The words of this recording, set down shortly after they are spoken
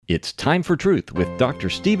It's Time for Truth with Dr.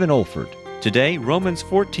 Stephen Olford. Today, Romans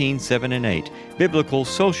 14:7 and 8, Biblical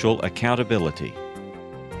Social Accountability.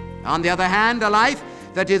 On the other hand, a life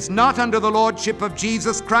that is not under the lordship of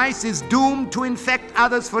Jesus Christ is doomed to infect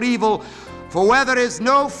others for evil. For where there is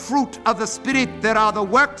no fruit of the Spirit, there are the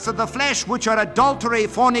works of the flesh, which are adultery,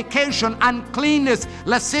 fornication, uncleanness,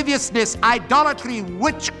 lasciviousness, idolatry,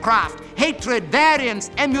 witchcraft, hatred,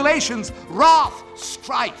 variance, emulations, wrath,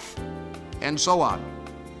 strife, and so on.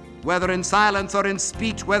 Whether in silence or in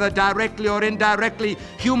speech, whether directly or indirectly,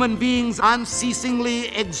 human beings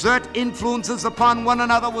unceasingly exert influences upon one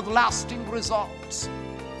another with lasting results.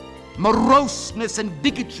 Moroseness and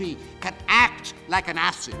bigotry can act like an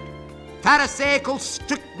acid. Pharisaical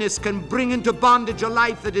strictness can bring into bondage a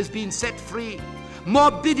life that has been set free.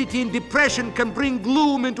 Morbidity and depression can bring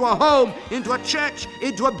gloom into a home, into a church,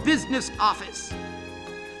 into a business office.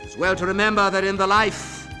 It's well to remember that in the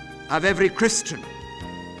life of every Christian,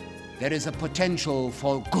 there is a potential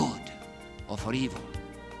for good or for evil.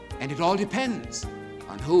 And it all depends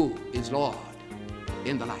on who is Lord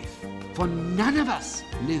in the life. For none of us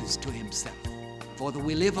lives to himself. For whether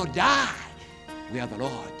we live or die, we are the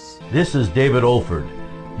Lord's. This is David Olford.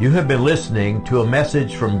 You have been listening to a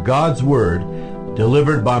message from God's Word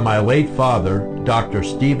delivered by my late father, Dr.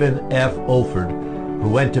 Stephen F. Olford, who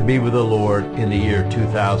went to be with the Lord in the year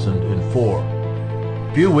 2004.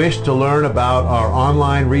 If you wish to learn about our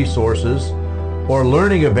online resources or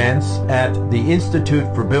learning events at the Institute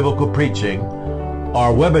for Biblical Preaching,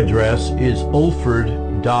 our web address is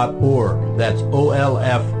olford.org. That's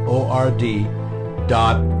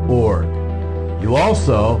olford.org. You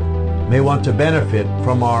also may want to benefit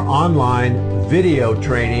from our online video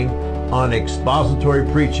training on expository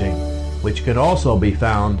preaching, which can also be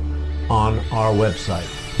found on our website.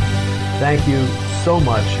 Thank you so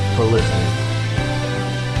much for listening.